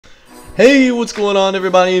Hey, what's going on,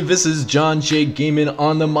 everybody? This is John J Gaming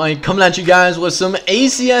on the mic, coming at you guys with some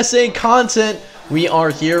ACSA content. We are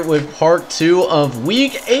here with part 2 of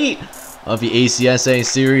week 8 of the ACSA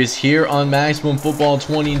series here on Maximum Football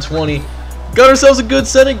 2020. Got ourselves a good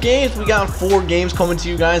set of games. We got 4 games coming to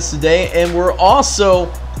you guys today, and we're also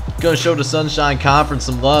going to show the Sunshine Conference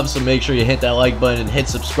some love, so make sure you hit that like button and hit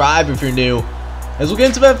subscribe if you're new. As we get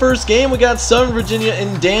into that first game, we got Southern Virginia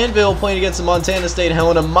and Danville playing against the Montana State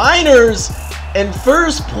Helena Miners. And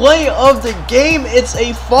first play of the game, it's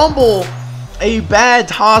a fumble. A bad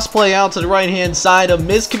toss play out to the right-hand side, a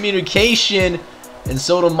miscommunication. And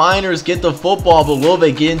so the Miners get the football, but will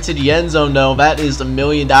they get into the end zone though? That is the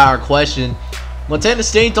million-dollar question. Montana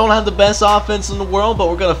State don't have the best offense in the world, but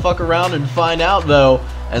we're going to fuck around and find out though,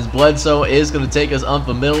 as Bledsoe is going to take us up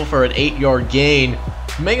the middle for an 8-yard gain.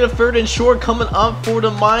 Making a 3rd and short coming up for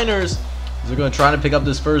the Miners. They're going to try to pick up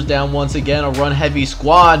this first down once again. A run-heavy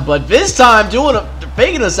squad, but this time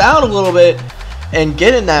faking us out a little bit and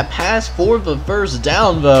getting that pass for the first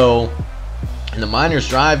down though. And the Miners'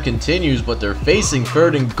 drive continues, but they're facing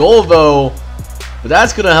 3rd and goal though. But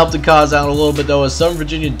that's going to help the cause out a little bit though, as Southern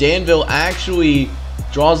Virginia Danville actually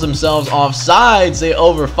draws themselves off sides. They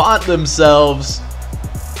overfought themselves,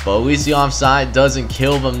 but at least the offside doesn't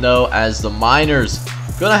kill them though, as the Miners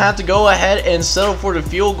gonna have to go ahead and settle for the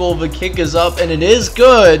field goal. The kick is up and it is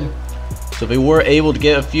good, so they were able to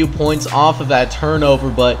get a few points off of that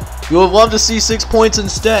turnover, but we would love to see 6 points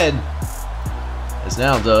instead. As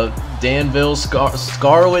now the Danville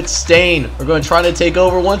Scarlet Stain are going to try to take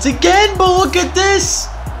over once again, but look at this,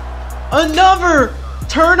 another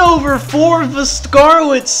turnover for the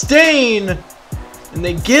Scarlet Stain, and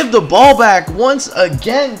they give the ball back once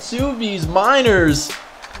again to these Miners.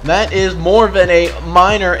 That is more than a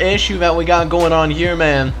minor issue that we got going on here,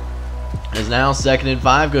 man. As now 2nd and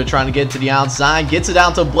 5, going to try to get to the outside, gets it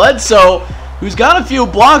out to Bledsoe, who's got a few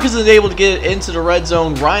blockers and is able to get it into the red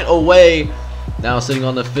zone right away. Now sitting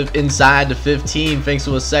on the inside the 15, thanks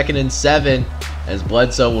to a 2nd and 7, as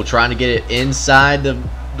Bledsoe will try to get it inside the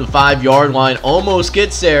 5-yard line, almost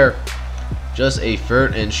gets there. Just a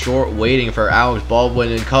 3rd and short waiting for Alex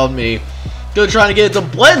Baldwin and company. Gonna try to get it to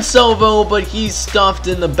Bledsoe though, but he's stuffed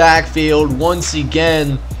in the backfield once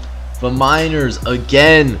again. The Miners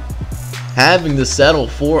again having to settle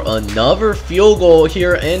for another field goal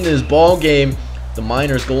here in this ball game. The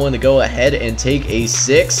Miners going to go ahead and take a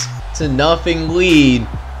 6-0 lead.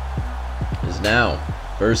 Is now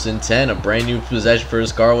 1st and 10, a brand new possession for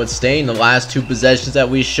Scarlet Stain. The last 2 possessions that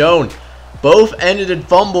we've shown both ended in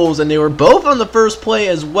fumbles, and they were both on the first play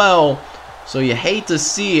as well, so you hate to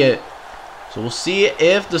see it. So we'll see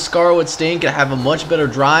if the Scarlet Stain can have a much better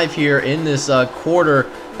drive here in this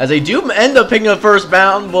quarter, as they do end up picking a first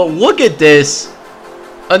down. But look at this,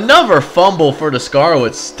 another fumble for the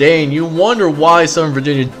Scarlet Stain. You wonder why Southern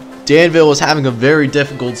Virginia Danville is having a very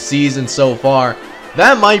difficult season so far.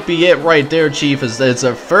 That might be it right there, Chief, as it's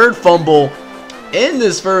a 3rd fumble in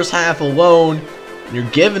this first half alone. And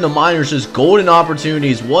you're giving the Miners just golden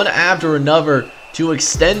opportunities, one after another, to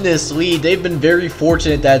extend this lead. They've been very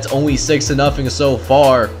fortunate that it's only 6-0 so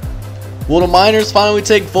far. Will the Miners finally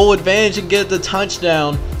take full advantage and get the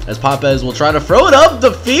touchdown, as Papez will try to throw it up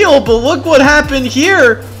the field, but look what happened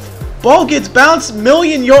here. Ball gets bounced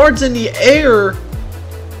million yards in the air,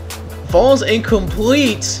 falls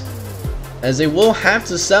incomplete, as they will have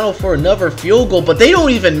to settle for another field goal, but they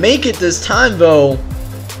don't even make it this time though.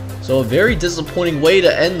 So a very disappointing way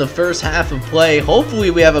to end the first half of play.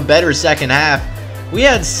 Hopefully we have a better second half. We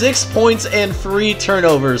had 6 points and 3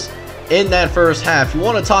 turnovers in that first half. You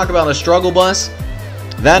want to talk about a struggle bus?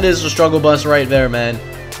 That is the struggle bus right there, man.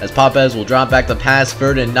 As Papez will drop back the pass,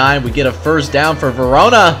 3rd and 9. We get a first down for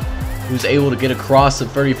Verona, who's able to get across the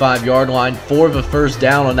 35-yard line for the first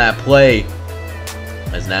down on that play.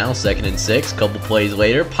 As now 2nd and 6, couple plays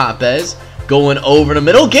later, Papez going over the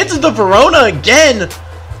middle, gets it to Verona again.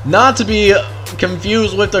 Not to be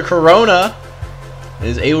confused with the Corona.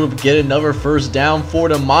 Is able to get another first down for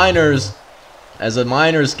the Miners, as the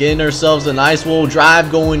Miners getting themselves a nice little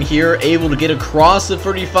drive going here, able to get across the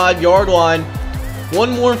 35-yard line. One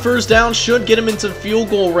more first down should get them into field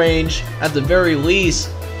goal range at the very least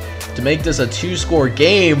to make this a 2-score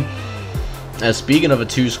game. As speaking of a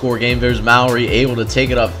 2-score game, there's Mallory able to take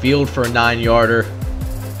it upfield for a 9-yarder.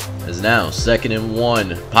 As now 2nd and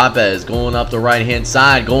 1, Papez going up the right-hand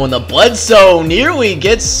side, going to Bledsoe, nearly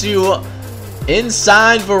gets to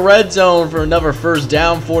inside the red zone for another first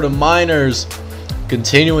down for the Miners.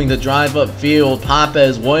 Continuing the drive upfield,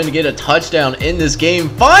 Papez wanting to get a touchdown in this game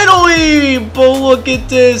finally, but look at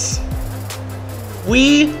this.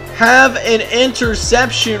 We have an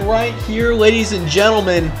interception right here, ladies and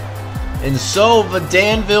gentlemen. And so the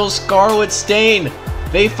Danville Scarlet Stain,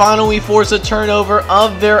 they finally force a turnover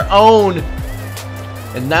of their own.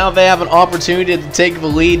 And now they have an opportunity to take the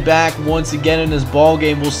lead back once again in this ball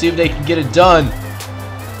game. We'll see if they can get it done.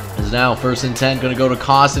 As now 1st and 10 going to go to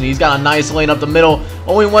Costin. He's got a nice lane up the middle.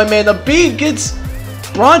 Only one man. The beat gets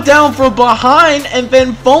brought down from behind and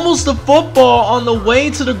then fumbles the football on the way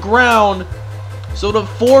to the ground. So the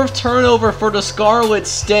 4th turnover for the Scarlet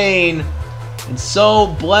Stain. And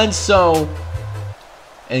so Bledsoe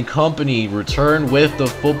and company return with the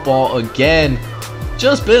football again.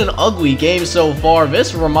 Just been an ugly game so far.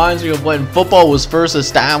 This reminds me of when football was first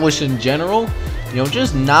established in general. You know,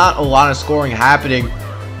 just not a lot of scoring happening.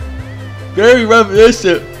 Very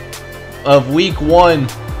reminiscent of week 1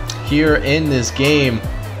 here in this game,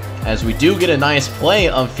 as we do get a nice play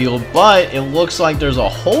upfield, but it looks like there's a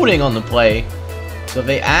holding on the play. So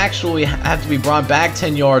they actually have to be brought back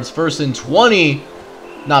 10 yards, 1st and 20.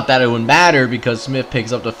 Not that it would matter because Smith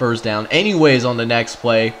picks up the 1st down anyways on the next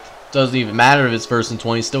play. Doesn't even matter if it's 1st and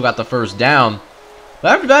 20, still got the 1st down.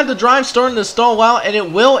 But after that, the drive's starting to stall out, and it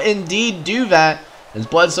will indeed do that. As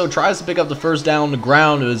Bledsoe tries to pick up the 1st down on the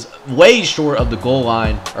ground, it was way short of the goal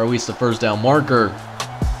line, or at least the 1st down marker.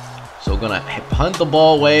 So gonna punt the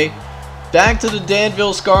ball away. Back to the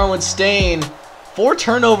Danville Scarlet Stain. 4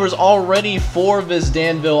 turnovers already for this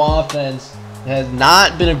Danville offense. It has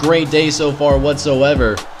not been a great day so far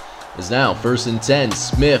whatsoever. It's now 1st and 10.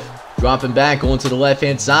 Smith dropping back, going to the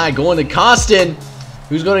left-hand side, going to Costin,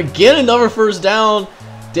 who's going to get another 1st down.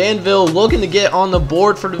 Danville looking to get on the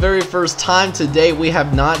board for the very first time today. We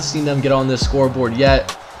have not seen them get on this scoreboard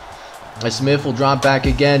yet. As Smith will drop back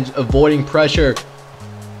again, avoiding pressure.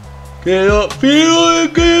 Get up,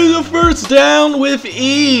 get the 1st down with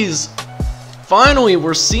ease. Finally,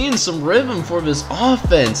 we're seeing some rhythm for this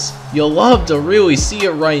offense. You'll love to really see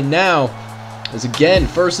it right now. As again,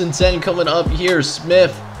 1st and 10 coming up here.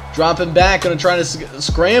 Smith dropping back, going to try to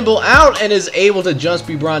scramble out, and is able to just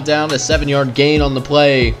be brought down. A 7-yard gain on the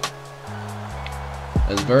play.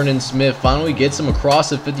 As Vernon Smith finally gets him across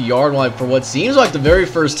the 50-yard line for what seems like the very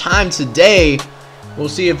first time today. We'll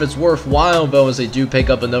see if it's worthwhile, though, as they do pick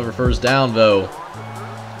up another 1st down, though.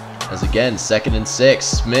 As again, 2nd and 6.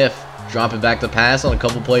 Smith dropping back the pass on a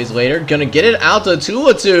couple plays later. Going to get it out to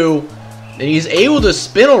Tuatu. And he's able to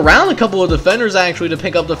spin around a couple of defenders, actually, to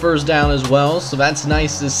pick up the 1st down as well. So that's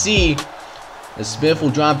nice to see. As Smith will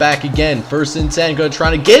drop back again. 1st and 10. Going to try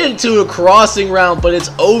to get into a crossing route, but it's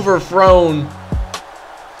overthrown.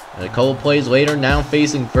 And a couple plays later, now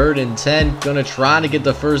facing 3rd and 10. Going to try to get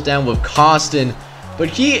the 1st down with Costin. But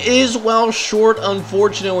he is well short,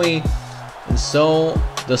 unfortunately. And so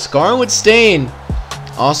the Scarlet Stain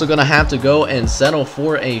also going to have to go and settle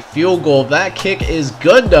for a field goal. That kick is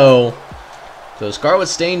good, though. So Scarlet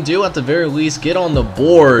Stain do at the very least get on the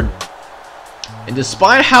board. And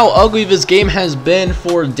despite how ugly this game has been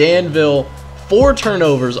for Danville, 4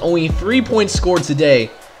 turnovers, only 3 points scored today,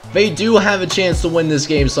 they do have a chance to win this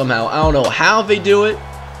game somehow. I don't know how they do it,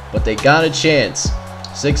 but they got a chance.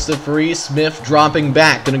 6-3, Smith dropping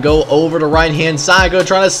back, gonna go over the right-hand side, gonna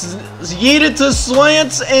try to yeet it to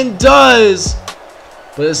slants, and does.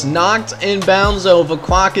 But it's knocked in bounds though. The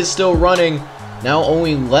clock is still running. Now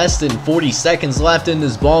only less than 40 seconds left in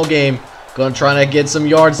this ball game. Gonna try to get some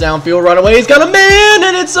yards downfield right away. He's got a man,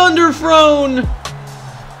 and it's underthrown.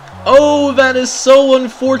 Oh, that is so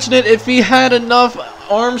unfortunate. If he had enough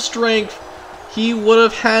arm strength, he would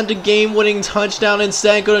have had the game-winning touchdown.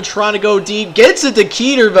 Instead, gonna try to go deep. Gets it to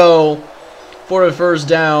Keeter though for a 1st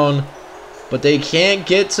down. But they can't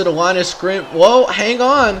get to the line of scrimmage. Whoa, hang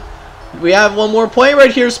on. We have one more play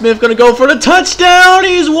right here. Smith going to go for the touchdown.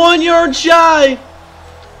 He's 1 yard shy.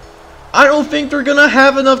 I don't think they're going to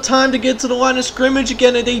have enough time to get to the line of scrimmage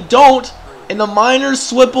again, and they don't. And the Miners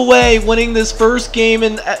slip away, winning this first game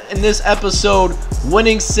in this episode,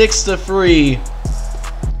 winning 6-3.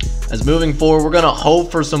 As moving forward, we're going to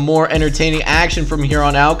hope for some more entertaining action from here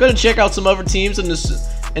on out. Going to check out some other teams in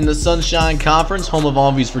the Sunshine Conference, home of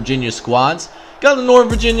all these Virginia squads. Got the Northern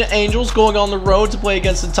Virginia Angels going on the road to play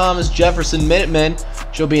against the Thomas Jefferson Minutemen.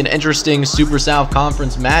 Should be an interesting Super South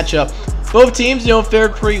Conference matchup. Both teams,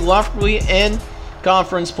 fared pretty roughly in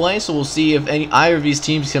conference play, so we'll see if either of these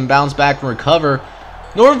teams can bounce back and recover.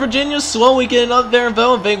 Northern Virginia slowly getting up there,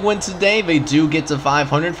 though. A big win today. They do get to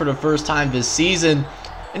 500 for the first time this season.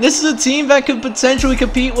 And this is a team that could potentially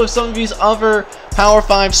compete with some of these other Power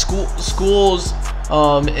 5 schools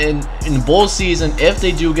in bowl season if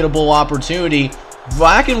they do get a bowl opportunity.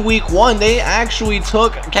 Back in week 1, they actually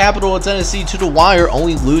took Capital of Tennessee to the wire,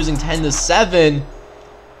 only losing 10-7.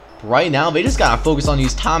 Right now, they just gotta focus on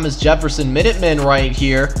these Thomas Jefferson Minutemen right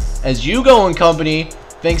here, as Hugo and company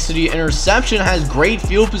thanks to the interception, has great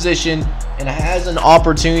field position and has an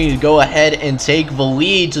opportunity to go ahead and take the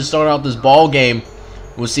lead to start out this ball game.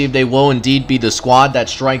 We'll see if they will indeed be the squad that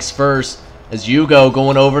strikes first. As Hugo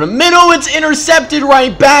going over the middle, it's intercepted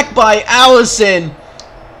right back by Allison,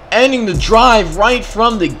 ending the drive right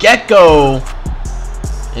from the get-go.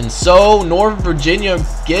 And so Northern Virginia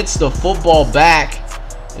gets the football back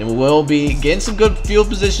and will be getting some good field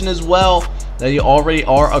position as well. They already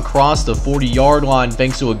are across the 40-yard line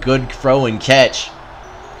thanks to a good throw and catch.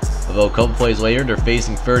 Although a couple plays later, they're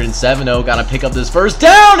facing 3rd and 7. Oh, gotta pick up this first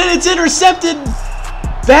down, and it's intercepted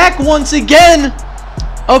back once again.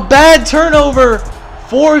 A bad turnover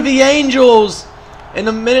for the Angels, and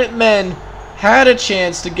the Minutemen had a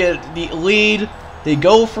chance to get the lead. They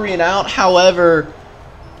go 3 and out, however,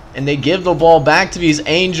 and they give the ball back to these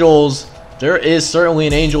Angels. There is certainly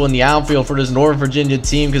an angel in the outfield for this Northern Virginia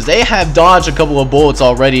team because they have dodged a couple of bullets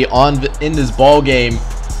already in this ball game.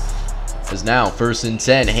 As now 1st and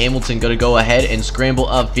 10, Hamilton going to go ahead and scramble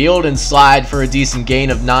upfield and slide for a decent gain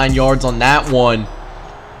of 9 yards on that one.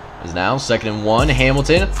 As now 2nd and 1,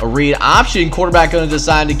 Hamilton, a read option, quarterback going to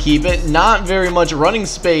decide to keep it. Not very much running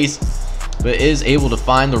space, but is able to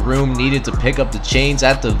find the room needed to pick up the chains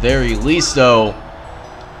at the very least though.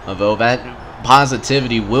 Although that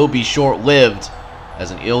positivity will be short-lived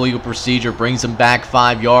as an illegal procedure brings him back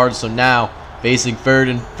 5 yards. So now facing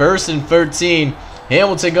 1st and 13,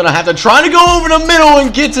 Hamilton gonna have to try to go over the middle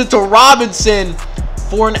and gets it to Robinson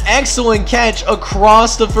for an excellent catch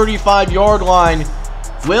across the 35-yard line.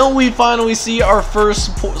 Will we finally see our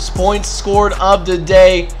first points scored of the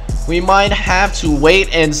day? We might have to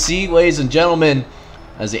wait and see, ladies and gentlemen,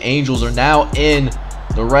 as the Angels are now in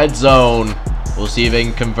the red zone. We'll see if they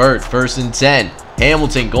can convert. 1st and 10.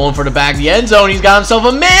 Hamilton going for the back of the end zone. He's got himself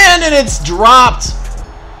a man, and it's dropped.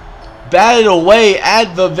 Batted away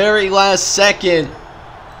at the very last second.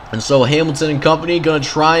 And so Hamilton and company going to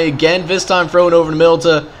try again. This time throwing over the middle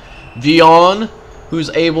to Vion, who's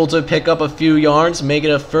able to pick up a few yards, make it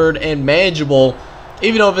a 3rd and manageable.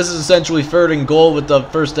 Even though this is essentially 3rd and goal with the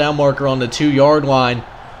first down marker on the 2-yard line.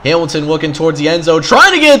 Hamilton looking towards the end zone,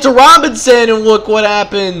 trying to get it to Robinson, and look what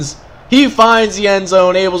happens. He finds the end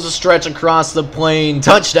zone, able to stretch across the plane.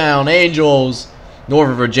 Touchdown, Angels.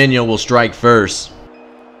 Northern Virginia will strike first.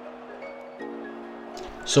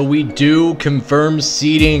 So we do confirm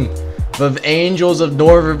seeding. The Angels of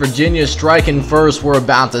Northern Virginia striking first. We're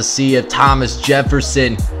about to see if Thomas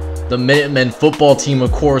Jefferson, the Minutemen football team,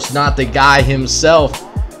 of course, not the guy himself,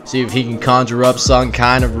 see if he can conjure up some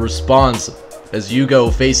kind of response. As Hugo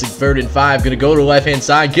facing 3rd and 5, gonna go to the left-hand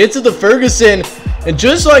side, get to the Ferguson, and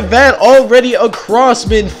just like that, already across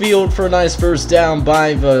midfield for a nice first down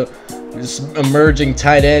by the emerging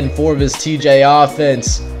tight end for this TJ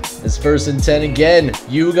offense. It's 1st and 10 again.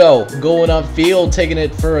 Hugo going upfield, taking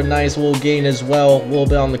it for a nice little gain as well. A little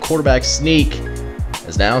bit on the quarterback sneak.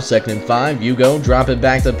 As now 2nd and 5, Hugo drop it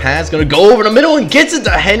back to the pass, gonna go over the middle and gets it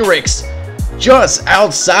to Hendricks. Just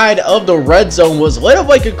outside of the red zone, was lit up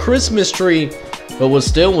like a Christmas tree, but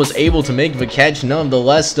was able to make the catch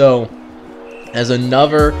nonetheless though. As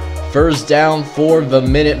another first down for the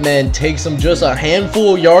Minutemen, takes them just a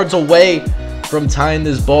handful of yards away from tying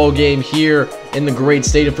this ball game here in the great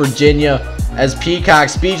state of Virginia. As Peacock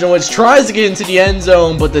Speechless tries to get into the end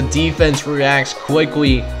zone, but the defense reacts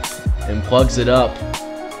quickly and plugs it up.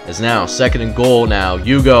 As now 2nd and goal now.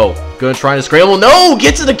 Hugo gonna try to scramble. No!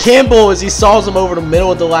 Get to the Campbell as he saws him over the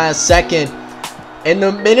middle at the last second. And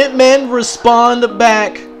the Minutemen respond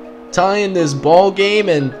back, tying this ball game.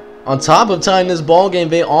 And on top of tying this ball game,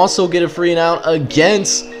 they also get a 3 and out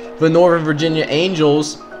against the Northern Virginia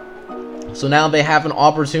Angels. So now they have an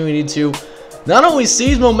opportunity to not only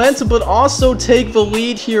seize momentum, but also take the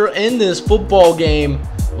lead here in this football game.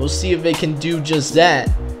 We'll see if they can do just that.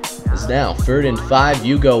 It's now 3rd and 5.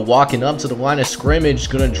 Hugo walking up to the line of scrimmage.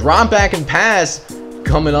 Going to drop back and pass.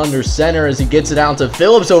 Coming under center as he gets it out to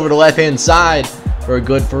Phillips over the left-hand side for a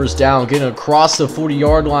good first down. Getting across the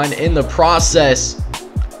 40-yard line in the process.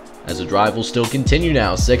 As the drive will still continue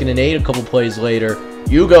now. 2nd and 8 a couple plays later.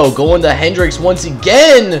 Hugo going to Hendricks once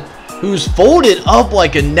again, who's folded up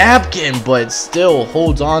like a napkin, but still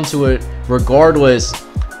holds on to it regardless.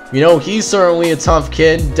 You know, he's certainly a tough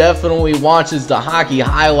kid. Definitely watches the hockey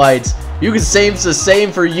highlights. You can say it's the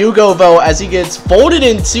same for Hugo, though, as he gets folded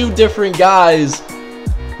in 2 different guys.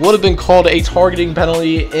 Would have been called a targeting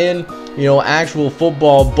penalty in, you know, actual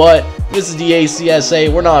football, but this is the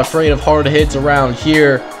ACSA. We're not afraid of hard hits around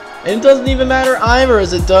here. And it doesn't even matter either,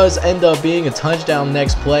 as it does end up being a touchdown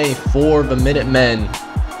next play for the Minutemen.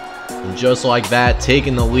 And just like that,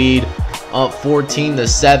 taking the lead up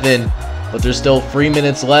 14-7. but there's still 3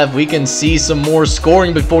 minutes left. We can see some more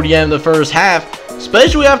scoring before the end of the first half,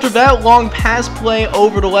 especially after that long pass play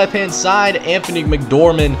over the left-hand side. Anthony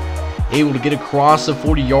McDormand able to get across the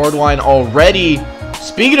 40-yard line already.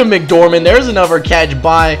 Speaking of McDormand, there's another catch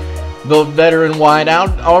by the veteran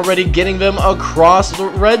wideout, already getting them across the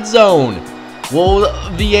red zone. Will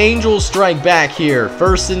the Angels strike back here?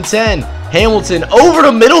 1st and 10. Hamilton over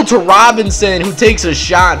the middle to Robinson, who takes a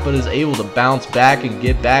shot but is able to bounce back and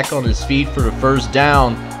get back on his feet for the first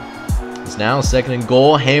down. It's now 2nd and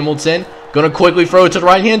goal. Hamilton gonna quickly throw it to the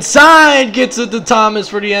right-hand side. Gets it to Thomas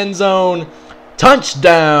for the end zone.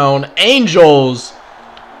 Touchdown, Angels.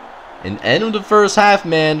 And end of the first half,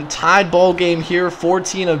 man. Tied ball game here,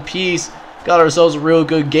 14 apiece. Got ourselves a real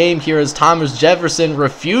good game here as Thomas Jefferson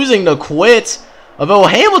refusing to quit. Although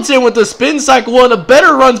Hamilton with the spin cycle, one of the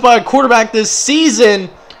better runs by a quarterback this season.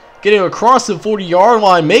 Getting across the 40-yard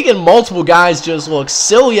line, making multiple guys just look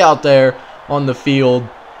silly out there on the field.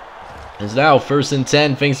 It's now 1st and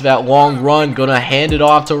 10. Thanks to that long run. Gonna hand it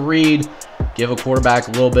off to Reed. Give a quarterback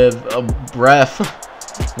a little bit of breath.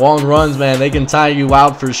 Long runs, man, they can tire you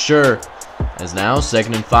out for sure. As now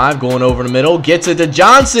 2nd and 5, going over the middle, gets it to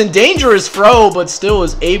Johnson. Dangerous throw, but still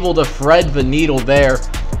is able to thread the needle there.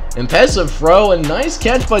 Impressive throw and nice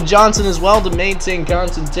catch by Johnson as well to maintain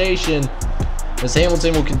concentration. As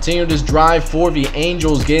Hamilton will continue this drive for the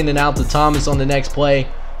Angels, getting it out to Thomas on the next play.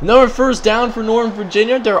 Another first down for Northern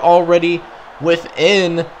Virginia. They're already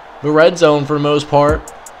within the red zone for the most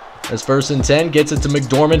part. As 1st and 10, gets it to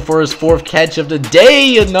McDormand for his 4th catch of the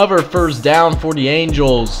day. Another first down for the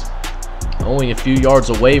Angels. Only a few yards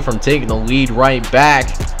away from taking the lead right back.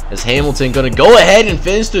 As Hamilton going to go ahead and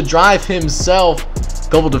finish the drive himself. A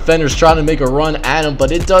couple defenders trying to make a run at him,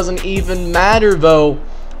 but it doesn't even matter though.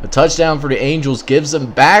 A touchdown for the Angels gives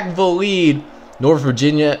them back the lead. North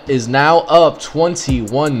Virginia is now up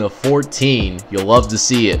 21-14. You'll love to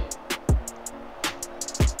see it.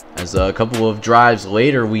 As a couple of drives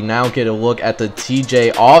later, we now get a look at the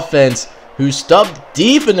TJ offense, who's stuck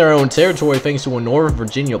deep in their own territory thanks to a Northern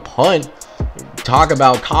Virginia punt. Talk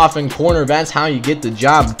about coffin corner, that's how you get the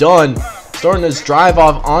job done. Starting this drive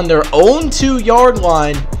off on their own 2-yard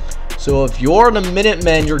line. So if you're the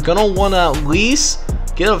Minutemen, you're going to want to at least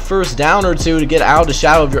get a first down or two to get out of the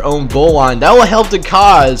shadow of your own goal line. That will help the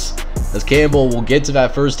cause, as Campbell will get to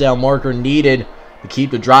that first down marker needed to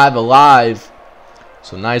keep the drive alive.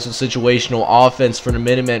 So nice situational offense for the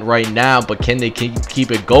Minutemen right now, but can they keep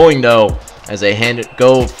it going though? As they hand it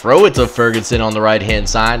throw it to Ferguson on the right-hand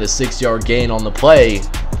side, a 6-yard gain on the play.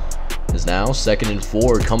 Is now 2nd and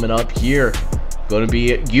 4 coming up here. Going to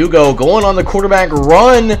be Hugo going on the quarterback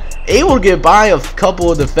run, able to get by a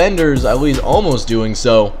couple of defenders, at least almost doing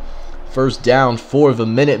so. First down for the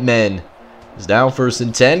Minutemen. Is now 1st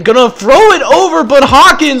and 10. Gonna throw it over, but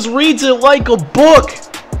Hawkins reads it like a book.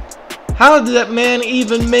 How did that man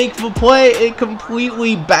even make the play? It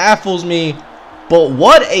completely baffles me. But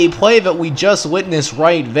what a play that we just witnessed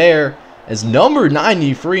right there, as number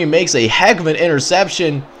 93 makes a heck of an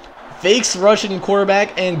interception, fakes Russian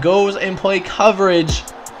quarterback, and goes and play coverage.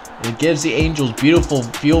 It gives the Angels beautiful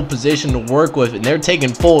field position to work with, and they're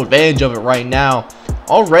taking full advantage of it right now.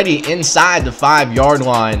 Already inside the 5-yard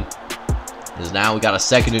line. As now we got a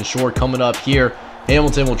 2nd and short coming up here.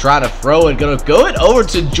 Hamilton will try to throw it. Gonna go it over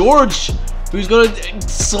to George, who's gonna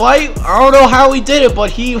I don't know how he did it,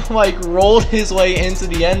 but he like rolled his way into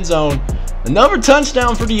the end zone. Another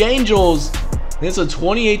touchdown for the Angels. It's a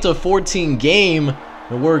 28-14 game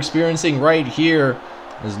that we're experiencing right here.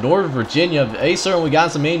 As Northern Virginia, they certainly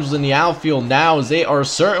got some Angels in the outfield now, as they are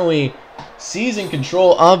certainly seizing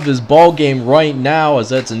control of this ball game right now, as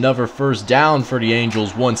that's another first down for the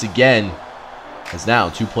Angels once again. As now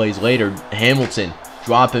 2 plays later, Hamilton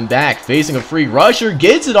dropping back, facing a free rusher,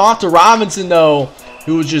 gets it off to Robinson though,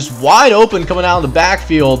 who was just wide open coming out of the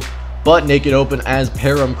backfield, but naked open, as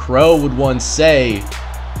Parham Crow would once say.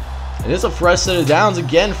 And it's a fresh set of downs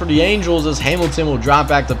again for the Angels, as Hamilton will drop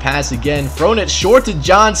back to pass again, throwing it short to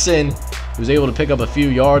Johnson, who's able to pick up a few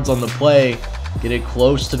yards on the play, get it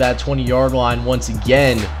close to that 20-yard line once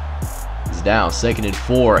again. He's down 2nd and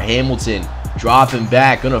 4. Hamilton dropping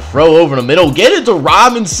back, gonna throw over the middle, get it to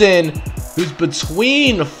Robinson, who's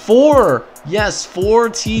between 4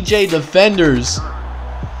 TJ defenders.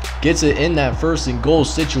 Gets it in that 1st and goal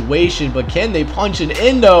situation, but can they punch it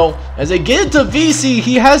in though? As they get it to VC,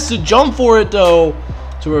 he has to jump for it though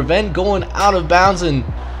to prevent going out of bounds and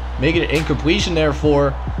making an incompletion.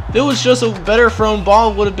 Therefore, if it was just a better thrown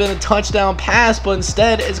ball, it would have been a touchdown pass, but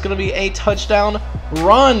instead it's going to be a touchdown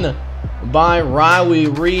run by Riley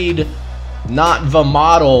Reed, not the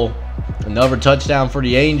model. Another touchdown for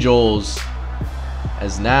the Angels.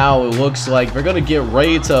 as now it looks like they're going to get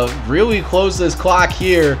ready to really close this clock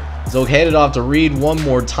here. So hand it off to Reed one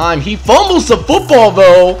more time. He fumbles the football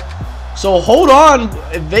though. So hold on.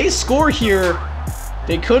 If they score here,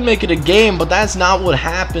 they could make it a game, but that's not what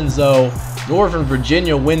happens though. Northern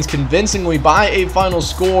Virginia wins convincingly by a final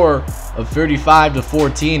score of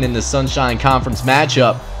 35-14 in the Sunshine Conference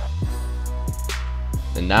matchup.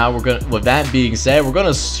 And now with that being said, we're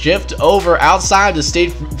gonna shift over outside the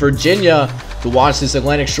state Virginia to watch this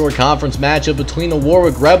Atlantic Shore Conference matchup between the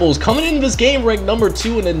Warwick Rebels, coming into this game ranked number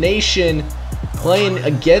 2 in the nation, playing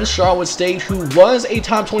against Charlotte State, who was a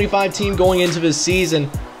top 25 team going into this season,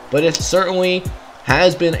 but it certainly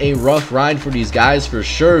has been a rough ride for these guys for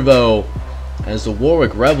sure though, as the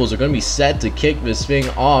Warwick Rebels are going to be set to kick this thing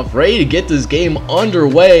off, ready to get this game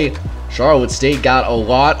underway. Charlotte State got a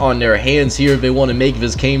lot on their hands here if they want to make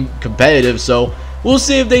this game competitive, so we'll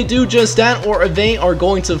see if they do just that or if they are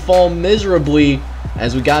going to fall miserably,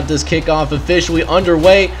 as we got this kickoff officially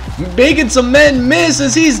underway. Making some men miss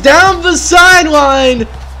as he's down the sideline.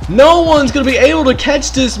 No one's going to be able to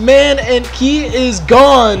catch this man, and he is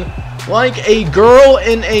gone like a girl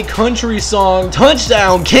in a country song.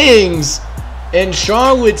 Touchdown Kings! And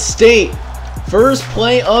Charlotte State, first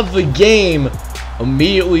play of the game,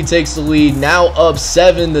 immediately takes the lead, now up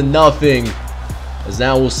 7-0. As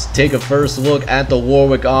now we'll take a first look at the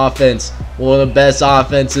Warwick offense, one of the best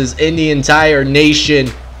offenses in the entire nation,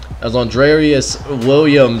 as Andreas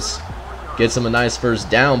Williams gets him a nice first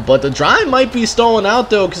down. But the drive might be stalling out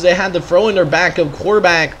though, because they had to throw in their backup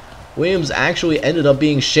quarterback. Williams actually ended up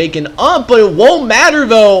being shaken up, but it won't matter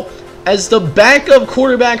though, as the backup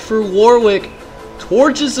quarterback for Warwick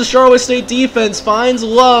torches the Charlotte State defense, finds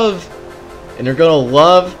love, and they're going to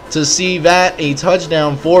love to see that, a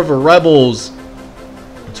touchdown for the Rebels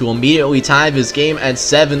to immediately tie this game at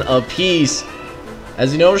 7 apiece.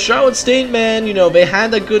 As you know, Charlotte State, man, you know, they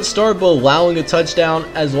had a good start, but allowing a touchdown,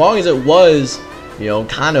 as long as it was, you know,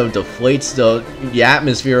 kind of deflates the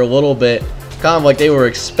atmosphere a little bit. Kind of like they were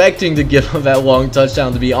expecting to give up that long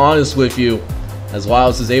touchdown, to be honest with you, as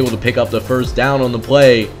Wiles is able to pick up the first down on the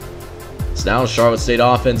play. So now Charlotte State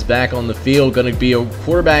offense back on the field, going to be a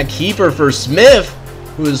quarterback keeper for Smith,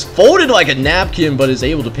 who is folded like a napkin, but is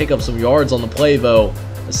able to pick up some yards on the play though.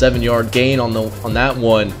 A 7-yard gain on that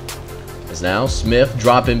one. As now Smith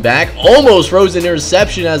dropping back, almost throws an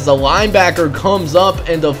interception as the linebacker comes up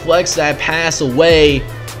and deflects that pass away.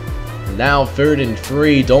 And now 3rd and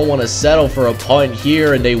 3, don't want to settle for a punt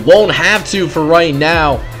here, and they won't have to for right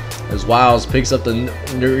now, as Wiles picks up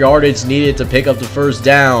the yardage needed to pick up the first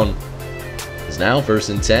down. It's now 1st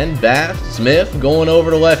and 10. Bath Smith going over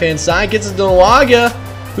the left-hand side, gets it to Nalaga,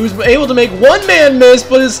 who's able to make one man miss,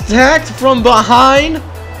 but is tacked from behind,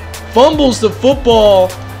 fumbles the football,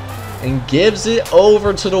 and gives it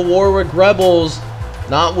over to the Warwick Rebels.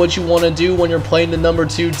 Not what you want to do when you're playing the number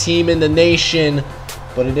 2 team in the nation,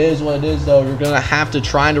 but it is what it is though. You're going to have to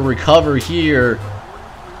try to recover here.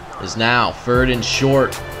 Is now 3rd and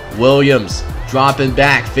short. Williams dropping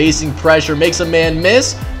back, facing pressure, makes a man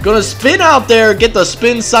miss. Gonna spin out there, get the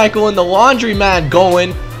spin cycle and the laundromat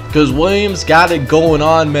going, because Williams got it going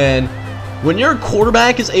on, man. When your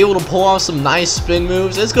quarterback is able to pull off some nice spin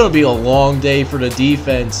moves, it's gonna be a long day for the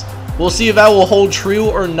defense. We'll see if that will hold true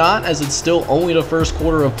or not, as it's still only the first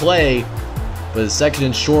quarter of play. But it's 2nd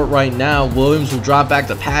and short right now. Williams will drop back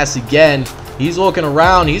to pass again. He's looking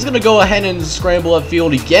around. He's gonna go ahead and scramble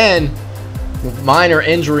upfield again. Minor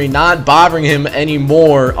injury not bothering him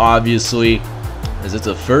anymore, obviously, as it's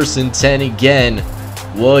a 1st and 10 again.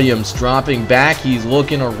 Williams dropping back, he's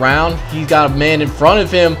looking around, he's got a man in front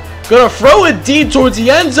of him, gonna throw it deep towards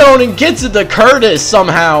the end zone and gets it to Curtis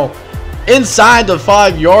somehow inside the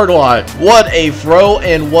 5-yard line. What a throw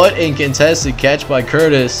and what a contested catch by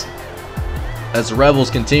Curtis, as the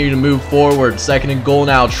Rebels continue to move forward. 2nd and goal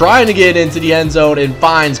now, trying to get into the end zone, and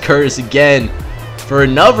finds Curtis again for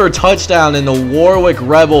another touchdown, and the Warwick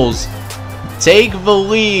Rebels take the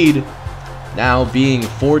lead, now being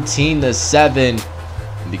 14-7.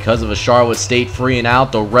 And because of a Charlotte State 3 and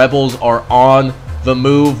out, the Rebels are on the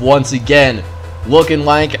move once again, looking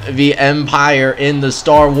like the Empire in the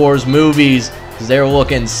Star Wars movies, because they're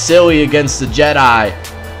looking silly against the Jedi.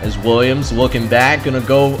 As Williams looking back, gonna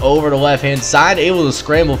go over the left-hand side, able to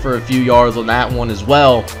scramble for a few yards on that one as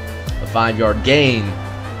well. A 5-yard gain.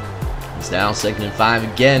 It's now 2nd and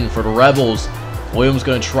 5 again for the Rebels. Williams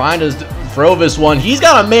going to try to throw this one. He's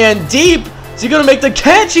got a man deep. Is he going to make the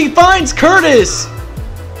catch? He finds Curtis.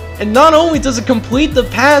 And not only does it complete the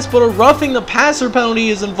pass, but a roughing the passer penalty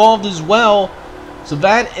is involved as well. So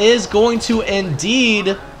that is going to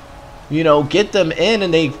indeed, you know, get them in,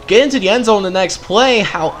 and they get into the end zone the next play.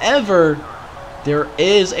 However, there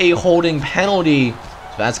is a holding penalty.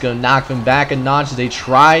 So that's going to knock them back a notch as they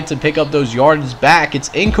try to pick up those yards back. It's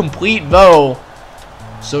incomplete though.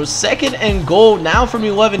 So 2nd and goal now from the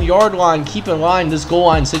 11-yard line. Keep in mind this goal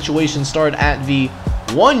line situation started at the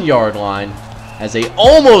 1-yard line as they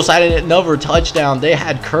almost had another touchdown. They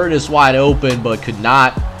had Curtis wide open but could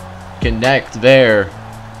not connect there.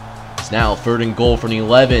 It's now 3rd and goal from the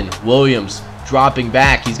 11. Williams dropping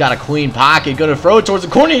back. He's got a clean pocket. Going to throw it towards the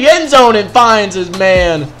corner of the end zone and finds his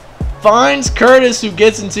man. Finds Curtis, who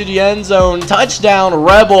gets into the end zone. Touchdown,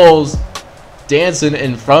 Rebels. Dancing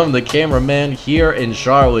in front of the cameraman here in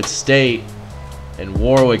Charlotte State. And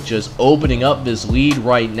Warwick just opening up this lead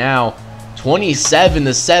right now.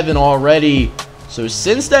 27-7 already. So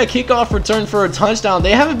since that kickoff return for a touchdown,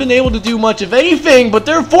 they haven't been able to do much of anything. But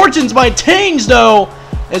their fortunes might change though,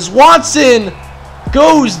 as Watson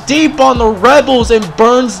goes deep on the Rebels and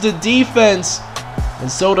burns the defense. And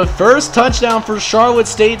so the first touchdown for Charlotte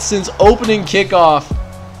State since opening kickoff.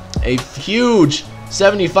 A huge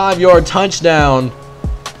 75-yard touchdown.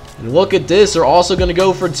 And look at this, they're also going to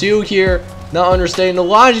go for 2 here. Not understanding the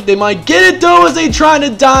logic. They might get it though as they try to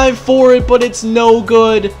dive for it, but it's no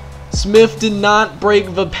good. Smith did not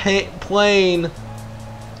break the plane.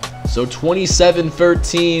 So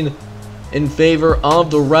 27-13 in favor of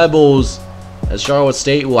the Rebels, as Charlotte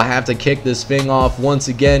State will have to kick this thing off once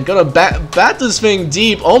again. Gonna bat this thing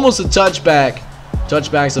deep, almost a touchback.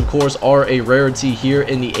 Touchbacks, of course, are a rarity here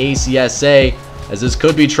in the ACSA, as this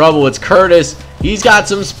could be trouble. It's Curtis. He's got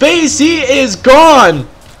some space. He is gone.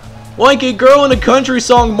 Like a girl in a country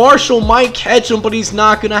song, Marshall might catch him, but he's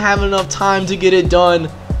not gonna have enough time to get it done.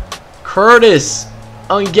 Curtis,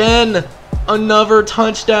 again, another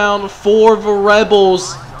touchdown for the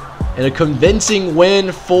Rebels, and a convincing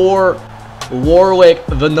win for Warwick,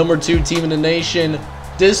 the #2 team in the nation,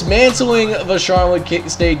 dismantling the Charlotte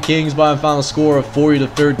State Kings by a final score of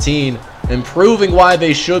 40-13, and proving why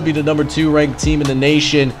they should be the #2 ranked team in the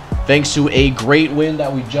nation, thanks to a great win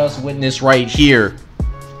that we just witnessed right here.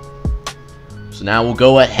 So now we'll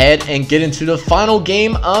go ahead and get into the final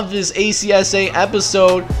game of this ACSA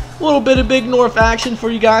episode. A little bit of Big North action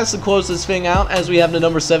for you guys to close this thing out, as we have the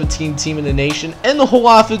 #17 team in the nation and the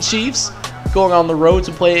Hawassa Chiefs going on the road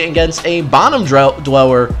to play against a bottom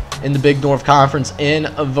dweller in the Big North Conference in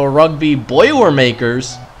the Rugby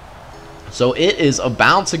Boilermakers. So it is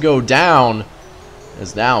about to go down,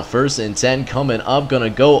 as now 1st and 10 coming up. Gonna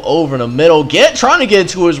go over the middle, trying to get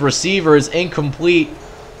to his receiver, is incomplete,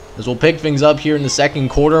 as we'll pick things up here in the 2nd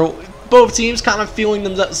quarter. Both teams kind of feeling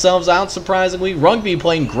themselves out, surprisingly. Rugby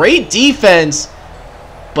playing great defense,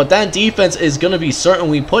 but that defense is going to be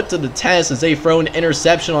certainly put to the test as they throw an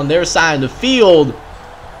interception on their side of the field.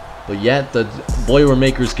 But yet the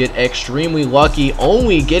Boilermakers get extremely lucky,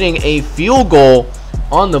 only getting a field goal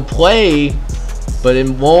on the play. But it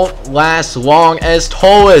won't last long, as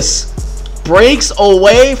Tolis breaks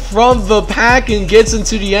away from the pack and gets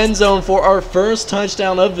into the end zone for our first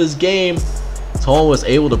touchdown of this game. Toll was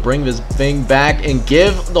able to bring this thing back and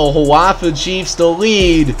give the Hawassa Chiefs the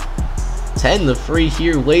lead. 10-3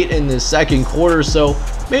 here late in the 2nd quarter, so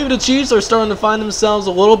maybe the Chiefs are starting to find themselves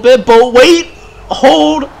a little bit, but wait,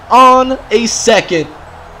 hold on a second.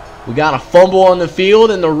 We got a fumble on the field,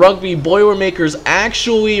 and the Rugby Boilermakers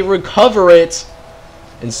actually recover it.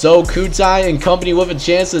 And so Kutai and company with a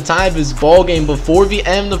chance to tie this ball game before the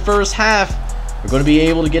end of the first half. We're going to be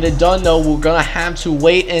able to get it done though. We're going to have to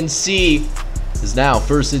wait and see. Is now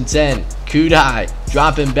 1st and 10. Kudai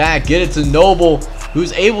dropping back, get it to Noble,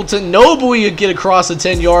 who's able to nobly get across the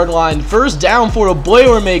 10-yard line. 1st down for the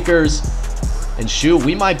Boilermakers. And shoot,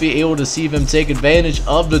 we might be able to see them take advantage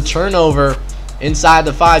of the turnover inside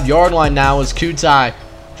the 5-yard line now, as Kutai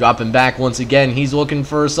dropping back once again. He's looking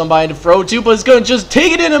for somebody to throw to, but he's going to just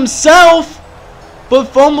take it in himself. But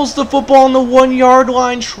fumbles the football on the 1-yard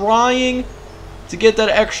line, trying to get that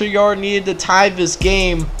extra yard needed to tie this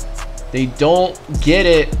game. They don't get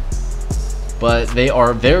it, but they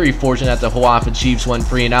are very fortunate that the Hawassa Chiefs went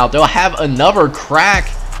 3 and out. They'll have another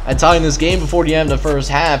crack at tying this game before the end of the first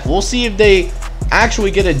half. We'll see if they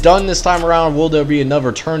actually get it done this time around. Will there be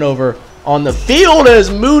another turnover on the field, as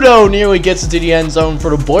Muto nearly gets into the end zone for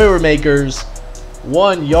the Boilermakers?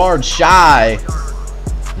 1 yard shy.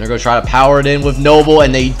 They're going to try to power it in with Noble,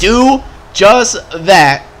 and they do just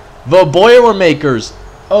that. The Boilermakers,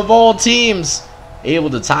 of all teams,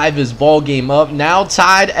 able to tie this ball game up. Now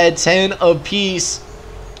tied at 10 apiece,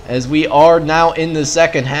 as we are now in the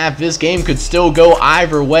 2nd half. This game could still go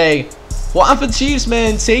either way. Hawassa Chiefs,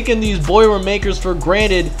 man, taking these Boilermakers for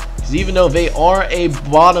granted, because even though they are a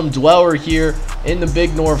bottom dweller here in the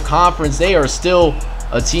Big North Conference, they are still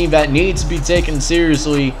a team that needs to be taken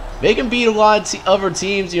seriously. They can beat a lot of other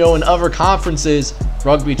teams, you know, in other conferences.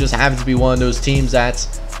 Rugby just happens to be one of those teams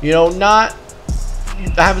that's, you know, not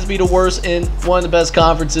happens to be the worst in one of the best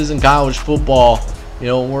conferences in college football. You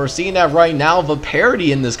know, we're seeing that right now of a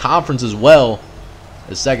parity in this conference as well.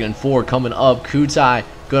 The 2nd and 4 coming up. Kutai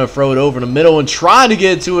gonna throw it over in the middle and try to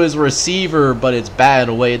get it to his receiver, but it's batted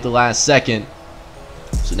away at the last second.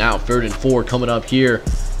 So now 3rd and 4 coming up here.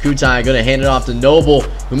 Kutai gonna hand it off to Noble,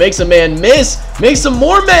 who makes a man miss, makes some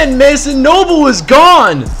more men miss, and Noble is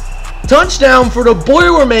gone. Touchdown for the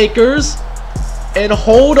Boilermakers. And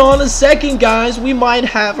hold on a second, guys. We might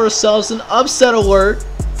have ourselves an upset alert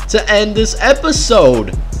to end this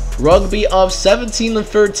episode. Rugby up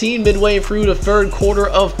 17-13 midway through the 3rd quarter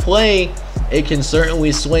of play. It can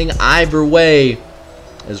certainly swing either way.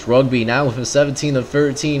 As Rugby now with a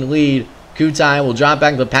 17-13 lead. Kutai will drop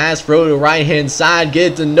back the pass, throw to the right-hand side,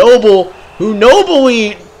 get it to Noble, who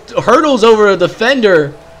nobly hurdles over a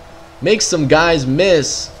defender. Makes some guys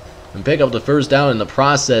miss and pick up the 1st down in the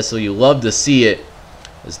process, so you love to see it.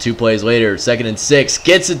 As 2 plays later, 2nd and 6,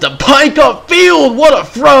 gets it to Pike upfield. What a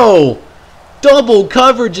throw! Double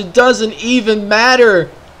coverage, it doesn't even matter.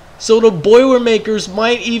 So the Boilermakers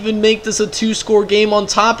might even make this a 2-score game on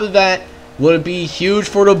top of that. Would it be huge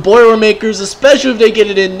for the Boilermakers, especially if they get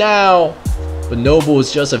it in now. But Noble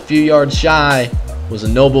is just a few yards shy. It was a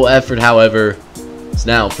noble effort, however. It's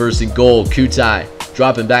now 1st and goal. Kutai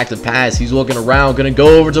dropping back the pass. He's looking around, gonna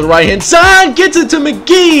go over to the right-hand side. Gets it to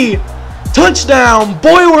McGee. Touchdown,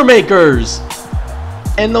 Boilermakers.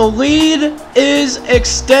 And the lead is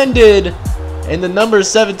extended. And the number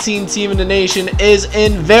 17 team in the nation is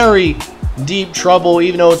in very deep trouble.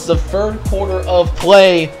 Even though it's the 3rd quarter of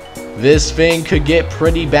play, this thing could get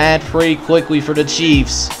pretty bad pretty quickly for the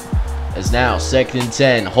Chiefs. As now 2nd and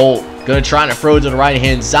 10. Holt gonna try to throw to the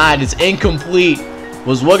right-hand side. It's incomplete.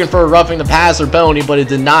 Was looking for a roughing the passer penalty, but it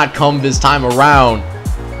did not come this time around.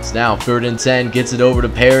 It's now 3rd and 10. Gets it over to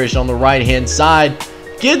Parrish on the right-hand side.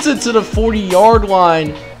 Gets it to the 40-yard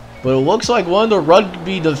line. But it looks like one of the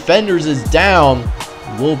Rugby defenders is down.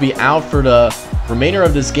 Will be out for the remainder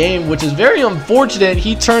of this game, which is very unfortunate.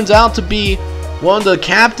 He turns out to be one of the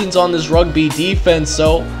captains on this Rugby defense.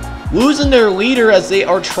 So losing their leader as they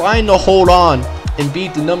are trying to hold on and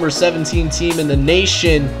beat the number 17 team in the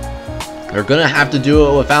nation. They're going to have to do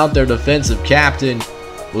it without their defensive captain.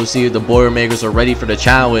 We'll see if the Boilermakers are ready for the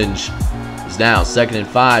challenge. It's now 2nd and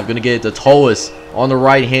 5. Going to get it to Tolis on the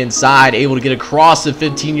right-hand side. Able to get across the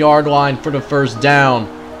 15-yard line for the 1st down.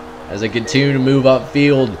 As they continue to move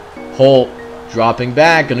upfield. Holt dropping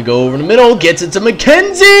back. Going to go over the middle. Gets it to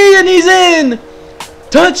McKenzie. And he's in.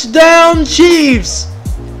 Touchdown, Chiefs.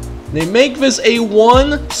 They make this a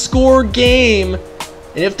 1-score game.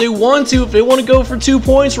 And if they want to go for 2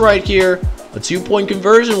 points right here, a 2-point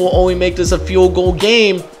conversion will only make this a field goal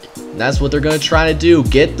game. And that's what they're going to try to do.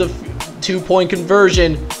 Get the 2-point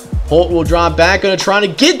conversion. Holt will drop back. Going to try to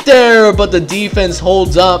get there, but the defense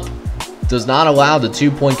holds up. Does not allow the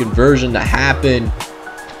 2-point conversion to happen.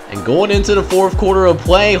 And going into the 4th quarter of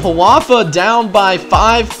play, Hawaffa down by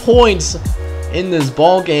 5 points in this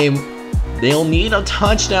ball game. They'll need a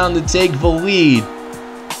touchdown to take the lead.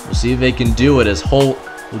 We'll see if they can do it as Holt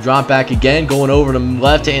will drop back again, going over to the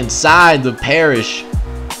left-hand side to Parrish,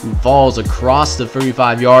 who falls across the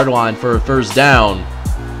 35-yard line for a 1st down.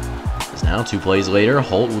 As now 2 plays later,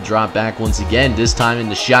 Holt will drop back once again, this time in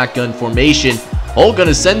the shotgun formation. Holt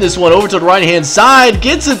gonna send this one over to the right-hand side,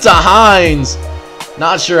 gets it to Hines.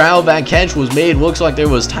 Not sure how that catch was made. Looks like there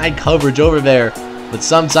was tight coverage over there, but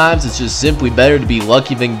sometimes it's just simply better to be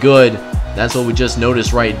lucky than good. That's what we just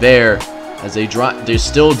noticed right there. As they're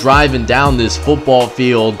still driving down this football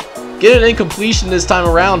field. Get an incompletion this time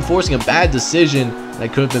around, forcing a bad decision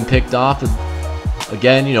that could have been picked off.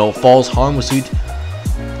 Again, you know, falls harmlessly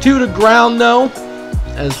to the ground though,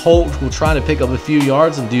 as Holt will try to pick up a few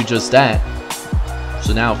yards and do just that.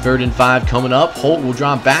 So now 3rd and 5 coming up. Holt will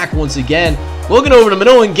drop back once again, looking over the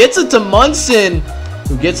middle and gets it to Munson,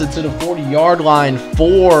 who gets it to the 40-yard line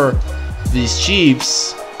for these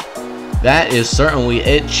Chiefs. That is certainly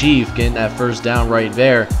it, Chief, getting that 1st down right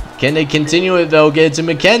there. Can they continue it, though? Get it to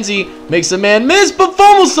McKenzie. Makes a man miss, but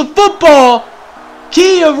fumbles the football.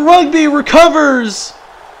 Key of Rugby recovers.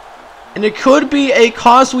 And it could be a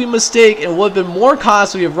costly mistake. It would have been more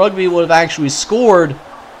costly if Rugby would have actually scored.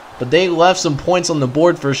 But they left some points on the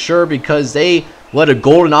board for sure because they let a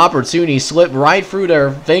golden opportunity slip right through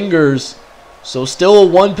their fingers. So still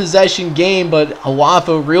a 1-possession game, but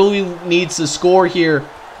Hawaffa really needs to score here.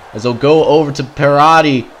 As they'll go over to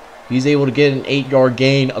Parati. He's able to get an 8-yard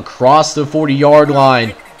gain across the 40-yard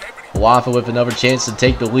line. Hawaffa with another chance to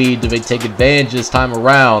take the lead. Do they take advantage this time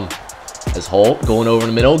around? As Holt going over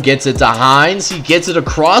the middle, gets it to Hines. He gets it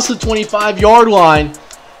across the 25-yard line.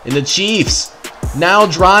 And the Chiefs now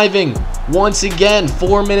driving once again.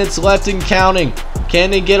 4 minutes left and counting. Can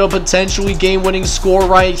they get a potentially game-winning score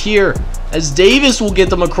right here? As Davis will get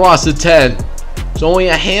them across the 10. It's only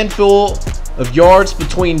a handful of yards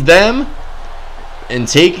between them and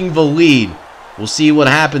taking the lead. We'll see what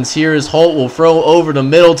happens here as Holt will throw over the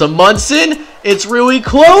middle to Munson. It's really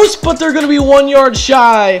close, but they're going to be 1 yard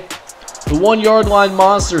shy. The 1 yard line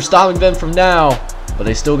monster stopping them from now. But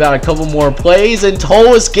they still got a couple more plays, and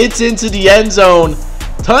Tolis gets into the end zone.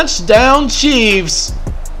 Touchdown Chiefs.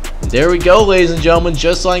 There we go, ladies and gentlemen.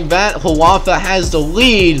 Just like that, Halafa has the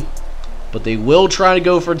lead. But they will try to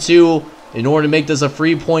go for 2 in order to make this a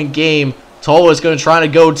 3-point game. Tolis is going to try to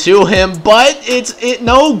go to him, but it's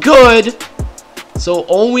no good. So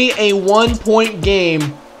only a 1-point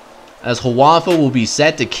game as Halafa will be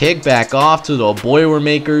set to kick back off to the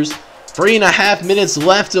Boilermakers. 3.5 minutes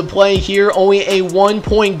left to play here. Only a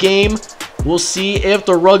 1-point game. We'll see if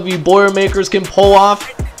the Rugby Boilermakers can pull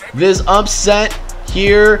off this upset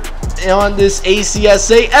here on this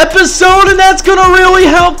ACSA episode, and that's going to really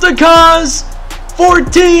help the cause.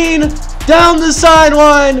 14 down the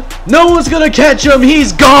sideline. No one's going to catch him.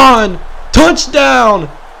 He's gone. Touchdown.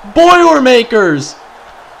 Boilermakers.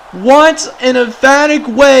 What an emphatic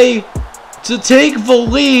way to take the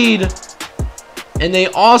lead. And they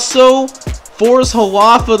also force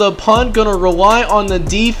Halafa the punt. Gonna rely on the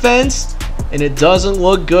defense. And it doesn't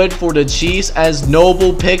look good for the Chiefs as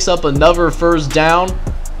Noble picks up another first down.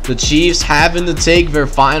 The Chiefs having to take their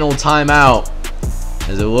final timeout.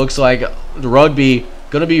 As it looks like the Rugby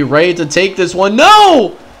gonna be ready to take this one.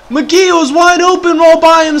 No! McGee was wide open all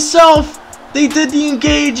by himself. They did the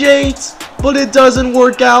engage 8, but it doesn't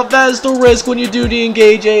work out. That is the risk when you do the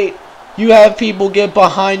engage 8. You have people get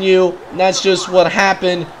behind you, and that's just what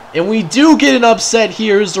happened. And we do get an upset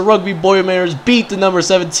here as the Rugby Boilermakers beat the number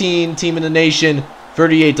 17 team in the nation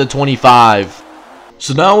 38-25.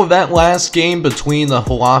 So now with that last game between the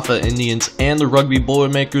Halafa Indians and the Rugby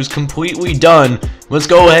Boilermakers completely done, let's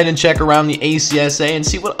go ahead and check around the ACSA and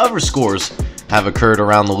see what other scores have occurred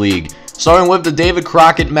around the league. Starting with the David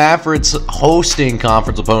Crockett Mavericks hosting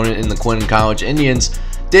conference opponent in the Quinton College Indians.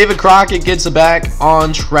 David Crockett gets it back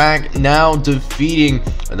on track, now defeating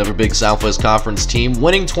another big Southwest Conference team,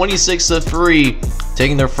 winning 26-3,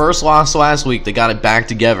 taking their first loss last week. They got it back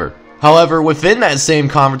together. However, within that same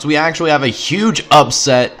conference, we actually have a huge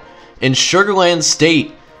upset in Sugar Land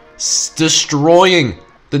State, destroying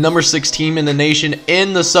the number 6 team in the nation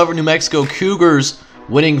in the Southern New Mexico Cougars,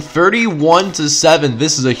 winning 31-7.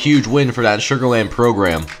 This is a huge win for that Sugar Land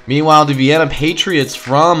program. Meanwhile, the Vienna Patriots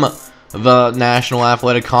from the National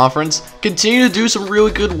Athletic Conference continue to do some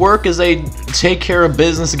really good work as they take care of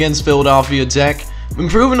business against Philadelphia Tech,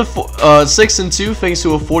 improving to 6-2 thanks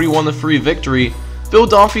to a 41-3 victory.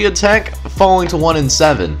 Philadelphia Tech falling to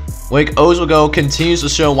 1-7. Wake Oswego continues to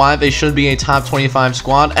show why they should be a top 25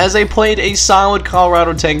 squad as they played a solid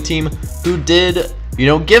Colorado Tech team who did,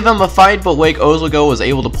 give them a fight, but Wake Oswego was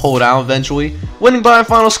able to pull it out eventually, winning by a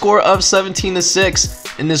final score of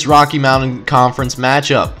 17-6 in this Rocky Mountain Conference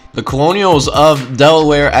matchup. The Colonials of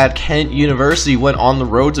Delaware at Kent University went on the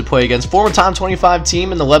road to play against former top 25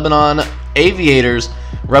 team in the Lebanon Aviators,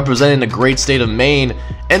 representing the great state of Maine,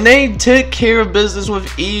 and they took care of business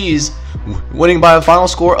with ease, winning by a final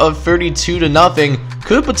score of 32-0.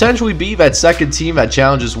 Could potentially be that second team that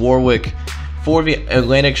challenges Warwick for the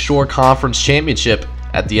Atlantic Shore Conference Championship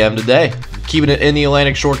at the end of the day. Keeping it in the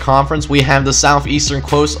Atlantic Shore Conference, we have the southeastern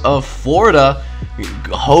coast of Florida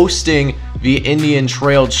hosting the Indian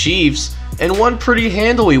Trail Chiefs and won pretty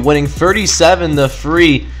handily, winning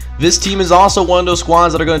 37-3. This team is also one of those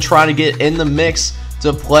squads that are going to try to get in the mix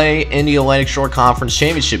to play in the Atlantic Shore Conference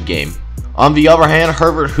Championship game. On the other hand,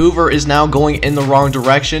 Herbert Hoover is now going in the wrong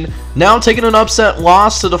direction, now taking an upset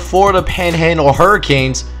loss to the Florida Panhandle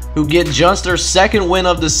Hurricanes, who get just their second win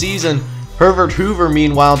of the season. Herbert Hoover,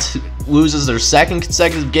 meanwhile, loses their second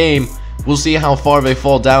consecutive game. We'll see how far they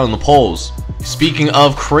fall down in the polls. Speaking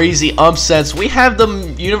of crazy upsets, we have the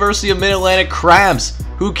University of Mid-Atlantic Crabs,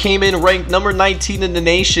 who came in ranked number 19 in the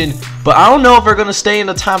nation, but I don't know if they're going to stay in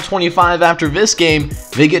the top 25 after this game.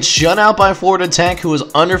 They get shut out by Florida Tech, who was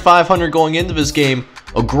under 500 going into this game.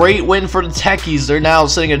 A great win for the Techies. They're now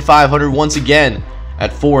sitting at 500 once again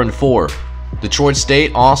at 4-4. Detroit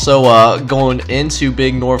State also going into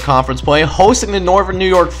Big North Conference play, hosting the Northern New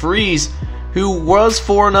York Freeze, who was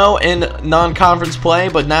 4-0 in non-conference play,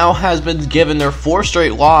 but now has been given their 4th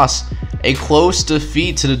straight loss, a close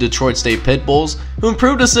defeat to the Detroit State Pitbulls, who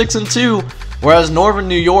improved to 6-2, whereas Northern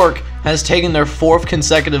New York has taken their 4th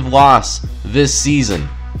consecutive loss this season.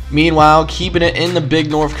 Meanwhile, keeping it in the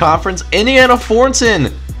Big North Conference, Indiana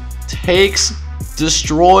Thornton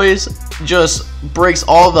destroys, just breaks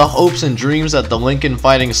all the hopes and dreams that the Lincoln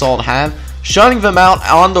Fighting Salt had, shutting them out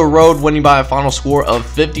on the road, winning by a final score of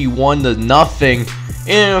 51-0.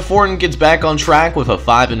 And Thornton gets back on track with a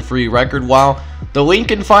 5-3 record, while the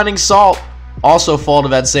Lincoln Fighting Salt also fall to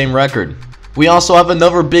that same record. We also have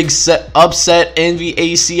another big upset in the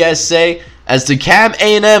ACSA, as DeKalb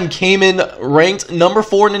A&M came in ranked number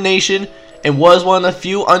 4 in the nation and was one of the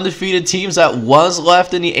few undefeated teams that was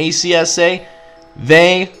left in the ACSA.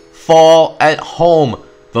 They fall at home.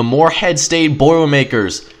 The Moorhead State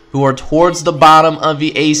Boilermakers, who are towards the bottom of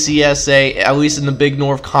the ACSA, at least in the Big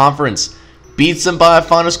North Conference, beats them by a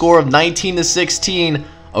final score of 19-16.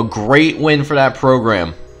 A great win for that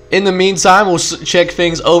program. In the meantime, we'll check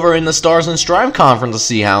things over in the Stars and Stripes Conference to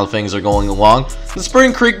see how things are going along. The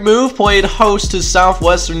Spring Creek Move played host to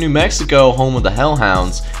Southwestern New Mexico, home of the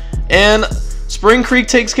Hellhounds. And Spring Creek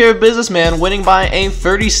takes care of business, man, winning by a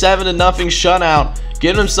 37-0 shutout,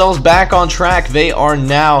 getting themselves back on track. They are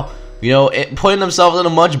now, putting themselves in a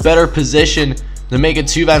much better position to make it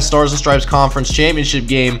to that Stars and Stripes Conference Championship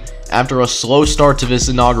game after a slow start to this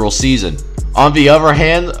inaugural season. On the other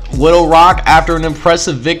hand, Little Rock, after an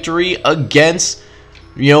impressive victory against,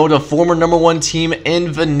 the former #1 team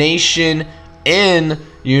in the nation in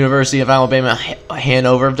University of Alabama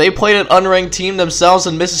Hanover, they played an unranked team themselves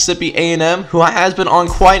in Mississippi A&M, who has been on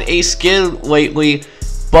quite a skid lately,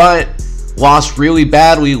 but lost really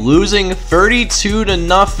badly, losing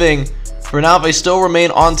 32-0. For now, they still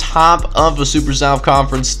remain on top of the Super South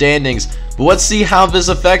Conference standings. But let's see how this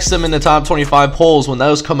affects them in the top 25 polls when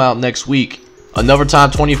those come out next week. Another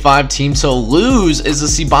top 25 team to lose is the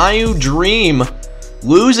Ceballos Dream,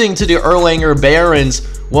 losing to the Erlanger Barons,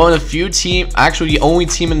 one of the few teams, actually the only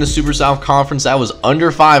team in the Super South Conference that was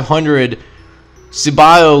under 500.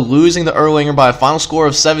 Ceballos losing to Erlanger by a final score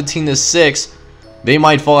of 17-6. They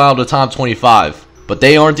might fall out of the top 25. But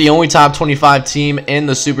they aren't the only top 25 team in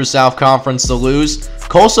the Super South Conference to lose.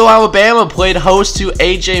 Coastal Alabama played host to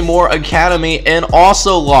A.J. Moore Academy and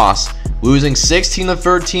also lost, losing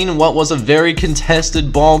 16-13 in what was a very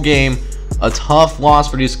contested ball game. A tough loss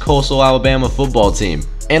for this Coastal Alabama football team.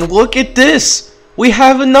 And look at this. We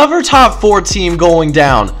have another top 4 team going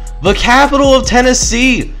down. The Capital of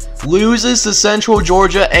Tennessee loses to Central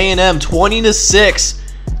Georgia A&M 20-6.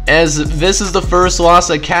 As this is the first loss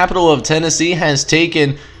that Capital of Tennessee has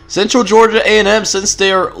taken. Central Georgia A&M, since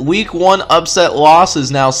their Week 1 upset loss, is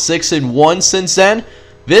now 6-1 since then.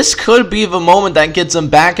 This could be the moment that gets them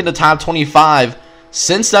back in the top 25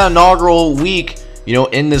 since that inaugural week,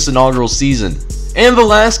 in this inaugural season. And the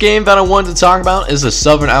last game that I wanted to talk about is the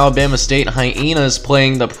Southern Alabama State Hyenas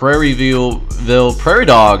playing the Prairieville Prairie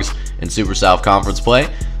Dogs in Super South Conference play.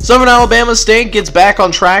 Southern Alabama State gets back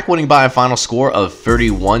on track, winning by a final score of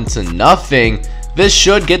 31-0. This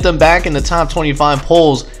should get them back in the top 25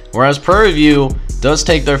 polls, whereas Prairie View does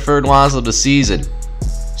take their 3rd loss of the season.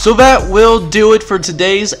 So that will do it for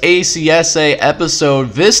today's ACSA episode.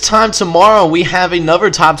 This time tomorrow, we have another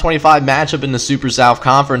top 25 matchup in the Super South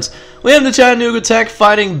Conference. We have the Chattanooga Tech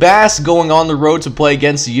Fighting Bass going on the road to play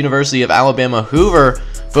against the University of Alabama Hoover,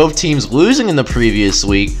 both teams losing in the previous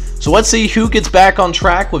week. So let's see who gets back on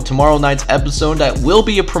track with tomorrow night's episode. That will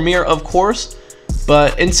be a premiere, of course.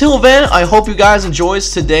 But until then, I hope you guys enjoyed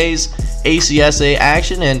today's ACSA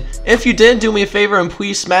action. And if you did, do me a favor and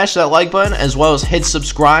please smash that like button, as well as hit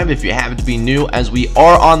subscribe if you happen to be new, as we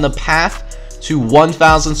are on the path to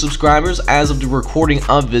 1,000 subscribers as of the recording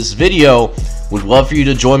of this video. Would love for you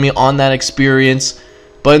to join me on that experience.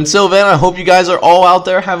 But until then, I hope you guys are all out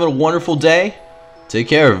there having a wonderful day. Take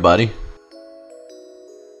care, everybody.